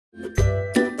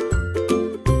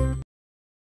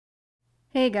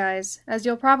Hey guys, as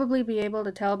you'll probably be able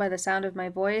to tell by the sound of my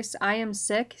voice, I am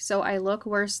sick, so I look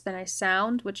worse than I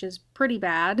sound, which is pretty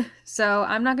bad. So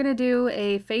I'm not gonna do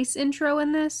a face intro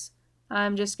in this.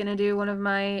 I'm just gonna do one of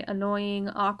my annoying,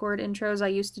 awkward intros I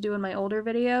used to do in my older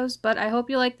videos, but I hope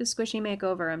you like the squishy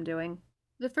makeover I'm doing.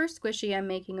 The first squishy I'm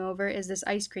making over is this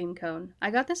ice cream cone. I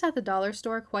got this at the dollar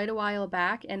store quite a while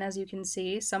back, and as you can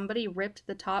see, somebody ripped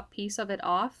the top piece of it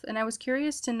off, and I was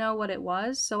curious to know what it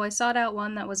was, so I sought out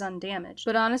one that was undamaged.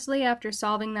 But honestly, after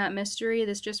solving that mystery,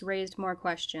 this just raised more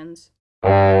questions.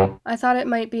 I thought it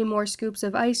might be more scoops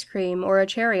of ice cream or a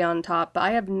cherry on top, but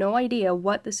I have no idea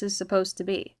what this is supposed to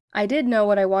be. I did know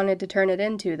what I wanted to turn it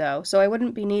into, though, so I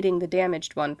wouldn't be needing the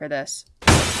damaged one for this.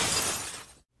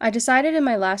 I decided in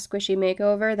my last squishy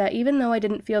makeover that even though I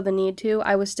didn't feel the need to,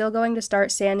 I was still going to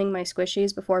start sanding my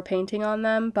squishies before painting on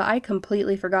them, but I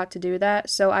completely forgot to do that,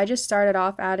 so I just started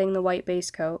off adding the white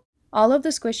base coat. All of the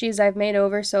squishies I've made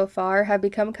over so far have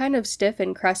become kind of stiff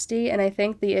and crusty, and I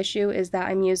think the issue is that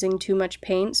I'm using too much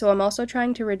paint, so I'm also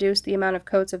trying to reduce the amount of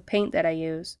coats of paint that I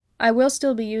use. I will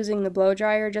still be using the blow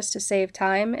dryer just to save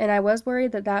time, and I was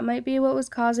worried that that might be what was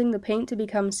causing the paint to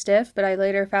become stiff, but I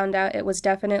later found out it was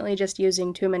definitely just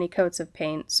using too many coats of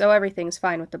paint, so everything's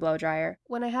fine with the blow dryer.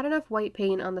 When I had enough white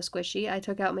paint on the squishy, I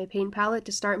took out my paint palette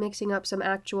to start mixing up some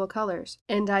actual colors.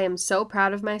 And I am so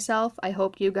proud of myself, I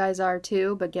hope you guys are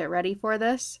too, but get ready for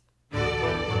this.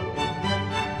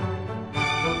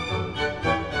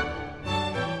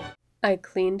 I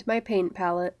cleaned my paint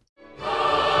palette.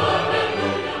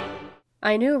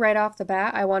 I knew right off the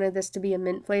bat I wanted this to be a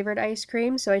mint-flavored ice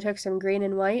cream, so I took some green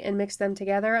and white and mixed them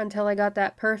together until I got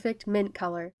that perfect mint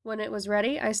color. When it was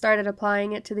ready, I started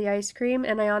applying it to the ice cream,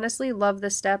 and I honestly love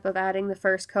the step of adding the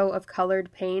first coat of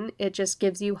colored paint. It just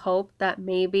gives you hope that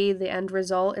maybe the end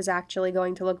result is actually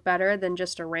going to look better than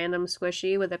just a random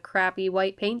squishy with a crappy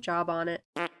white paint job on it.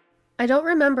 I don't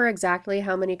remember exactly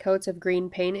how many coats of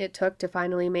green paint it took to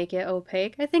finally make it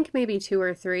opaque. I think maybe 2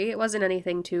 or 3. It wasn't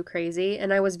anything too crazy,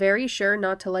 and I was very sure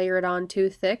not to layer it on too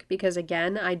thick because,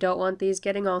 again, I don't want these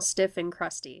getting all stiff and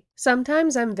crusty.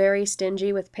 Sometimes I'm very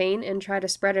stingy with paint and try to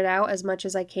spread it out as much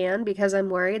as I can because I'm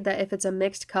worried that if it's a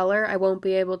mixed color, I won't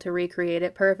be able to recreate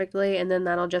it perfectly, and then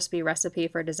that'll just be recipe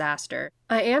for disaster.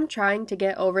 I am trying to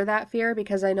get over that fear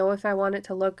because I know if I want it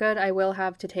to look good, I will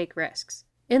have to take risks.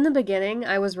 In the beginning,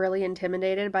 I was really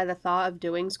intimidated by the thought of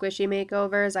doing squishy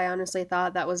makeovers. I honestly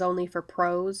thought that was only for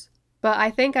pros. But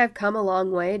I think I've come a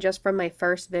long way just from my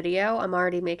first video. I'm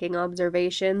already making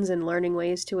observations and learning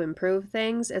ways to improve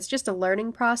things. It's just a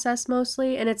learning process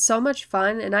mostly, and it's so much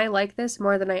fun, and I like this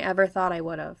more than I ever thought I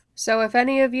would have. So if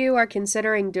any of you are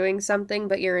considering doing something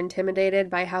but you're intimidated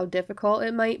by how difficult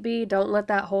it might be, don't let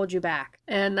that hold you back.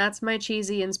 And that's my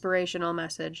cheesy inspirational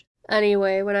message.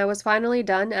 Anyway, when I was finally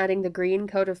done adding the green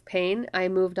coat of paint, I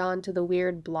moved on to the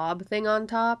weird blob thing on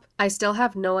top. I still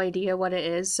have no idea what it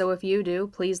is, so if you do,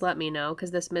 please let me know,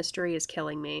 because this mystery is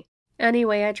killing me.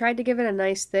 Anyway, I tried to give it a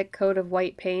nice thick coat of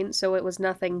white paint so it was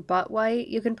nothing but white.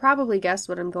 You can probably guess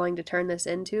what I'm going to turn this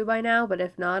into by now, but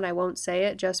if not, I won't say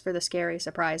it just for the scary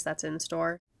surprise that's in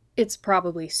store. It's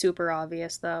probably super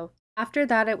obvious, though. After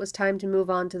that, it was time to move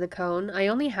on to the cone. I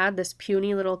only had this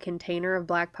puny little container of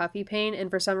black puffy paint, and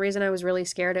for some reason I was really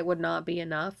scared it would not be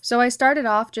enough. So I started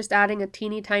off just adding a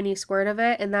teeny tiny squirt of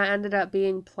it, and that ended up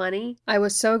being plenty. I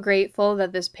was so grateful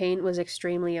that this paint was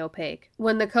extremely opaque.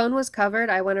 When the cone was covered,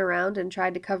 I went around and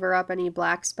tried to cover up any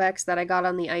black specks that I got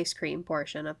on the ice cream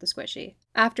portion of the squishy.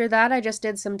 After that, I just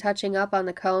did some touching up on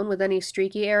the cone with any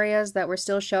streaky areas that were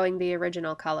still showing the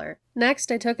original color.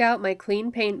 Next, I took out my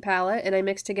clean paint palette and I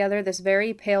mixed together this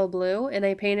very pale blue and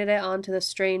I painted it onto the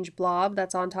strange blob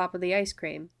that's on top of the ice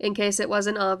cream. In case it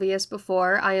wasn't obvious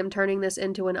before, I am turning this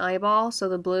into an eyeball, so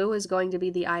the blue is going to be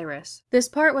the iris. This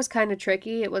part was kind of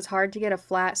tricky. It was hard to get a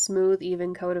flat, smooth,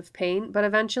 even coat of paint, but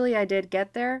eventually I did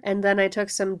get there, and then I took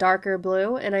some darker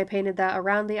blue and I painted that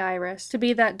around the iris to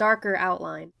be that darker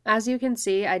outline. As you can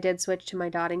see, I did switch to my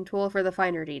dotting tool for the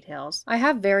finer details. I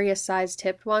have various size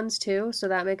tipped ones too, so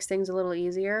that makes things a little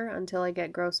easier until I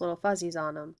get gross little fuzzies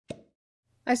on them.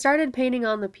 I started painting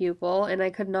on the pupil, and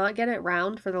I could not get it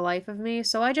round for the life of me,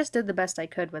 so I just did the best I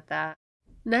could with that.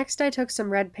 Next, I took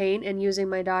some red paint, and using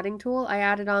my dotting tool, I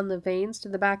added on the veins to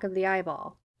the back of the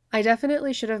eyeball. I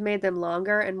definitely should have made them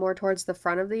longer and more towards the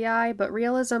front of the eye, but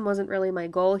realism wasn't really my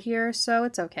goal here, so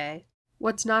it's okay.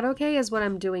 What's not okay is what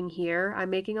I'm doing here. I'm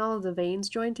making all of the veins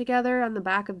join together on the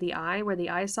back of the eye where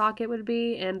the eye socket would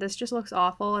be, and this just looks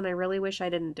awful and I really wish I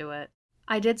didn't do it.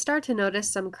 I did start to notice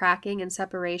some cracking and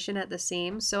separation at the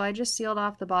seams, so I just sealed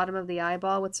off the bottom of the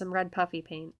eyeball with some red puffy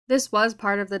paint. This was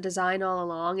part of the design all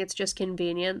along, it's just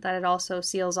convenient that it also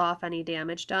seals off any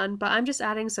damage done, but I'm just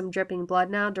adding some dripping blood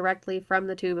now directly from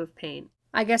the tube of paint.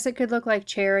 I guess it could look like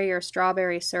cherry or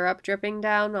strawberry syrup dripping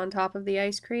down on top of the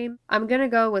ice cream. I'm gonna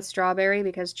go with strawberry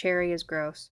because cherry is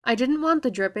gross. I didn't want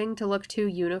the dripping to look too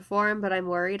uniform, but I'm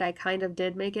worried I kind of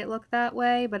did make it look that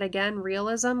way, but again,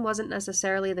 realism wasn't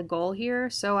necessarily the goal here,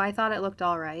 so I thought it looked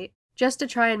alright. Just to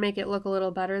try and make it look a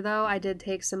little better though, I did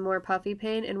take some more puffy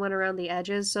paint and went around the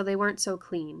edges so they weren't so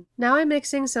clean. Now I'm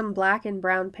mixing some black and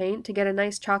brown paint to get a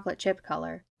nice chocolate chip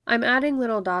color. I'm adding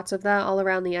little dots of that all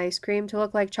around the ice cream to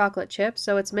look like chocolate chips,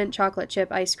 so it's mint chocolate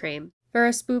chip ice cream. For a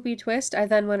spoopy twist, I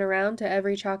then went around to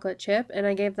every chocolate chip and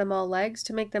I gave them all legs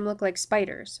to make them look like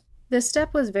spiders. This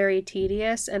step was very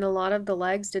tedious and a lot of the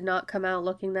legs did not come out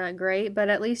looking that great, but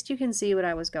at least you can see what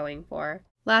I was going for.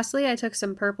 Lastly, I took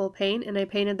some purple paint and I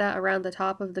painted that around the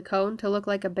top of the cone to look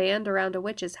like a band around a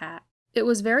witch's hat. It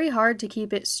was very hard to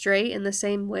keep it straight in the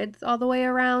same width all the way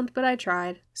around, but I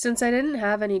tried. Since I didn't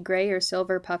have any gray or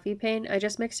silver puffy paint, I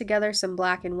just mixed together some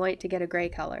black and white to get a gray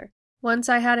color. Once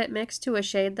I had it mixed to a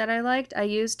shade that I liked, I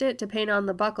used it to paint on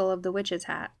the buckle of the witch's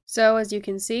hat. So as you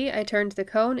can see, I turned the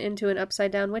cone into an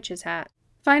upside down witch's hat.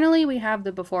 Finally, we have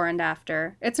the before and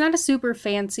after. It's not a super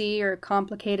fancy or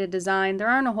complicated design, there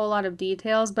aren't a whole lot of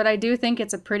details, but I do think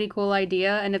it's a pretty cool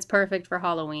idea and it's perfect for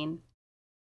Halloween.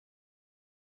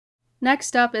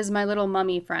 Next up is my little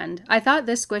mummy friend. I thought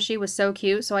this squishy was so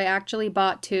cute, so I actually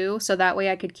bought two, so that way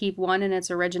I could keep one in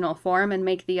its original form and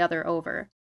make the other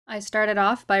over. I started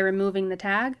off by removing the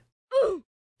tag,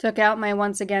 took out my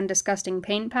once again disgusting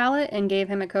paint palette, and gave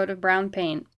him a coat of brown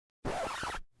paint.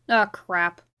 Oh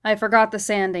crap, I forgot the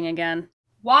sanding again.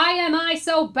 Why am I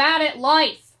so bad at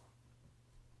life?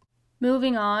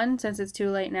 Moving on, since it's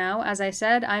too late now, as I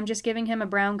said, I'm just giving him a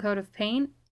brown coat of paint,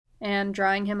 and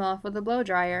drying him off with a blow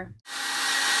dryer.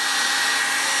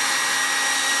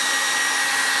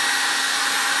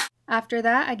 After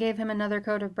that, I gave him another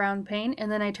coat of brown paint,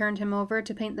 and then I turned him over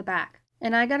to paint the back.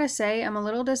 And I gotta say, I'm a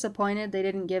little disappointed they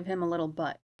didn't give him a little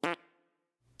butt.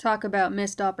 Talk about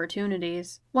missed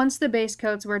opportunities. Once the base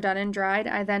coats were done and dried,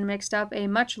 I then mixed up a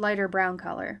much lighter brown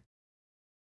color.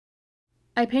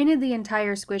 I painted the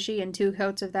entire squishy in 2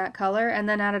 coats of that color, and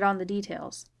then added on the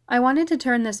details. I wanted to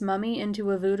turn this mummy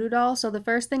into a voodoo doll, so the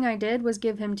first thing I did was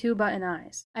give him 2 button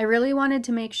eyes. I really wanted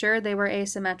to make sure they were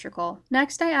asymmetrical.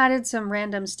 Next, I added some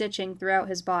random stitching throughout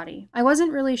his body. I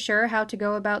wasn't really sure how to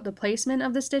go about the placement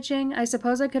of the stitching. I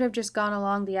suppose I could have just gone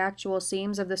along the actual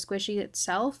seams of the squishy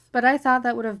itself, but I thought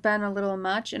that would have been a little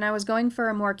much, and I was going for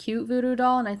a more cute voodoo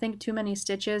doll, and I think too many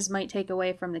stitches might take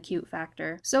away from the cute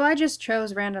factor. So I just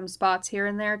chose random spots here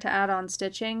and there to add on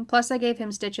stitching, plus I gave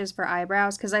him stitches for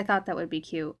eyebrows because I thought that would be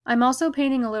cute. I'm also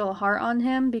painting a little heart on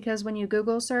him because when you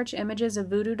Google search images of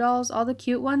voodoo dolls, all the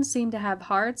cute ones seem to have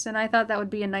hearts, and I thought that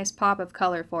would be a nice pop of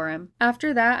color for him.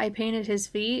 After that, I painted his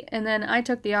feet, and then I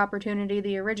took the opportunity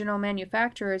the original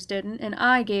manufacturers didn't, and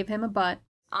I gave him a butt.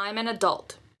 I'm an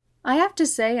adult. I have to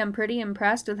say I'm pretty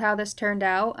impressed with how this turned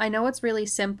out. I know it's really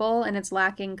simple and it's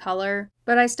lacking color,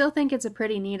 but I still think it's a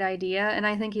pretty neat idea and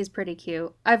I think he's pretty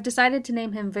cute. I've decided to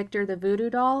name him Victor the Voodoo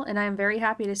Doll, and I am very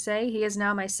happy to say he is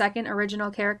now my 2nd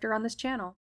original character on this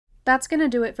channel. That's gonna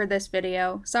do it for this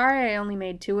video. Sorry I only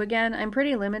made 2 again. I'm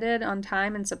pretty limited on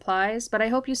time and supplies, but I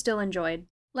hope you still enjoyed.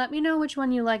 Let me know which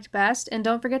one you liked best, and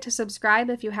don't forget to subscribe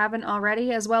if you haven't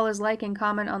already, as well as like and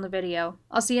comment on the video.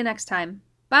 I'll see you next time.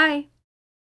 Bye!